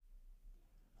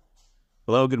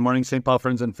Hello, good morning, St. Paul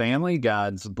friends and family.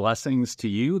 God's blessings to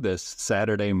you this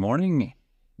Saturday morning.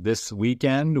 This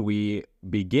weekend, we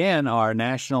begin our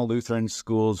National Lutheran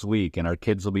Schools Week, and our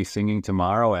kids will be singing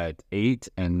tomorrow at 8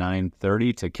 and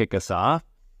 9:30 to kick us off.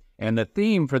 And the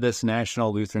theme for this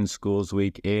National Lutheran Schools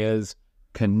Week is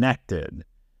connected.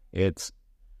 It's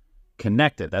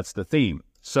connected. That's the theme.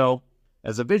 So,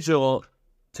 as a visual,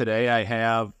 today I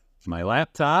have my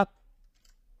laptop,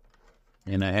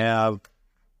 and I have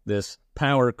this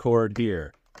power cord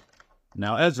here.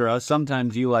 Now, Ezra,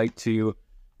 sometimes you like to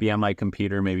be on my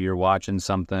computer. Maybe you're watching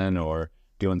something or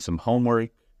doing some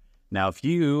homework. Now, if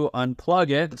you unplug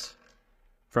it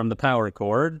from the power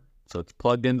cord, so it's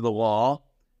plugged into the wall,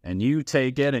 and you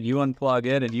take it and you unplug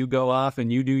it and you go off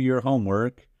and you do your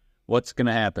homework, what's going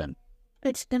to happen?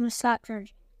 It's going to stop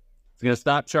charging. It's going to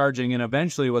stop charging, and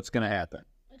eventually what's going to happen?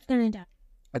 It's going to die.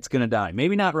 It's going to die.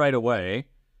 Maybe not right away.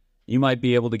 You might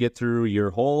be able to get through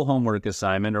your whole homework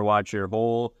assignment or watch your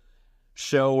whole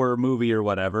show or movie or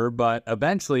whatever, but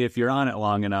eventually, if you're on it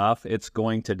long enough, it's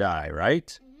going to die, right?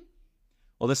 Mm-hmm.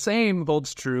 Well, the same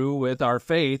holds true with our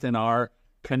faith and our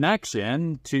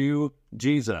connection to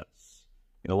Jesus.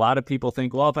 A lot of people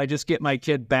think, well, if I just get my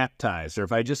kid baptized or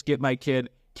if I just get my kid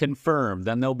confirmed,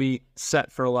 then they'll be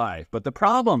set for life. But the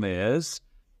problem is,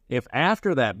 if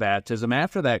after that baptism,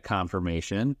 after that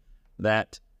confirmation,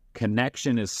 that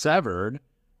connection is severed,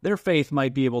 their faith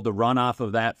might be able to run off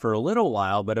of that for a little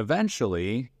while, but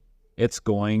eventually it's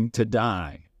going to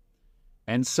die.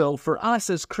 And so for us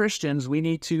as Christians, we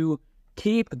need to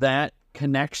keep that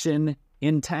connection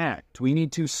intact. We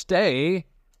need to stay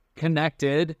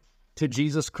connected to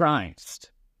Jesus Christ.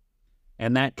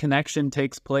 And that connection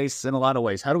takes place in a lot of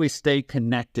ways. How do we stay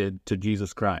connected to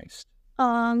Jesus Christ?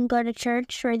 Go to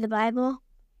church, read the Bible.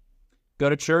 Go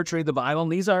to church, read the Bible.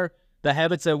 And these are the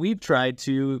habits that we've tried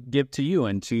to give to you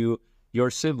and to your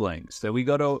siblings. That we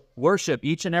go to worship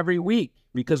each and every week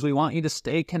because we want you to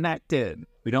stay connected.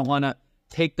 We don't want to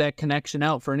take that connection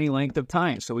out for any length of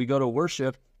time. So we go to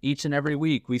worship each and every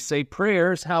week. We say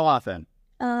prayers how often?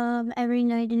 Every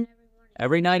night and every morning.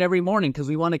 Every night, every morning, because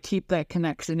we want to keep that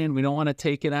connection in. We don't want to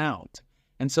take it out.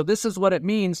 And so this is what it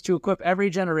means to equip every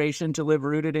generation to live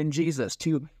rooted in Jesus,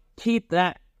 to keep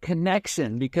that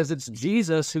connection, because it's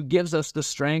Jesus who gives us the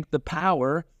strength, the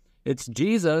power. It's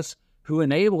Jesus who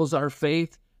enables our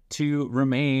faith to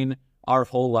remain our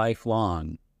whole life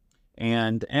long.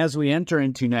 And as we enter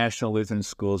into National Lutheran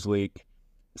Schools Week,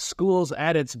 schools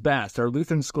at its best, our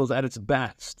Lutheran schools at its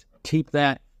best, keep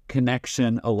that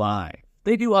connection alive.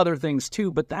 They do other things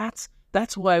too, but that's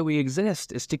why we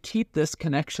exist, is to keep this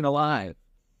connection alive.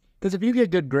 Because if you get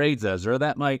good grades, Ezra,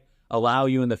 that might allow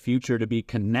you in the future to be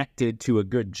connected to a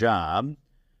good job,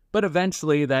 but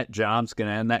eventually that job's going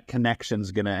to end, that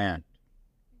connection's going to end.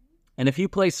 And if you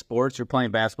play sports, you're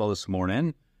playing basketball this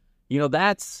morning,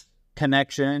 that's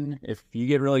connection. If you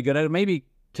get really good at it, maybe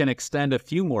can extend a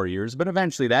few more years, but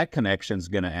eventually that connection's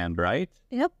going to end, right?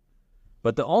 Yep.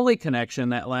 But the only connection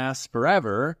that lasts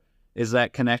forever is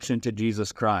that connection to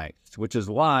Jesus Christ, which is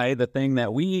why the thing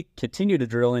that we continue to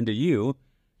drill into you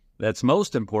that's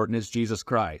most important is Jesus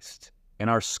Christ. In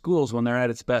our schools, when they're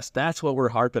at its best, that's what we're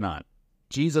harping on.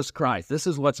 Jesus Christ. This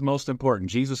is what's most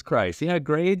important, Jesus Christ. Yeah,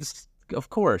 grades,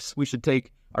 of course, we should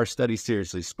take our studies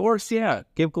seriously. Sports, yeah,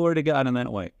 give glory to God in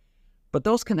that way. But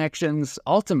those connections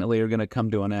ultimately are going to come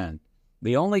to an end.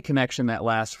 The only connection that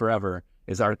lasts forever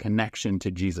is our connection to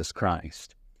Jesus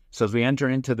Christ. So as we enter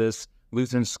into this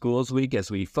Lutheran Schools Week, as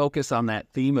we focus on that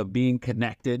theme of being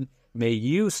connected, may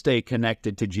you stay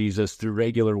connected to Jesus through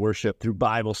regular worship, through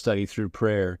Bible study, through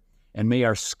prayer. And may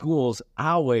our schools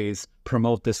always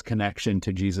promote this connection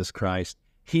to Jesus Christ.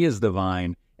 He is the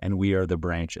vine, and we are the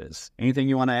branches. Anything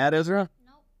you want to add, Ezra?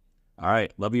 No. All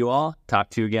right. Love you all. Talk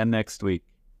to you again next week.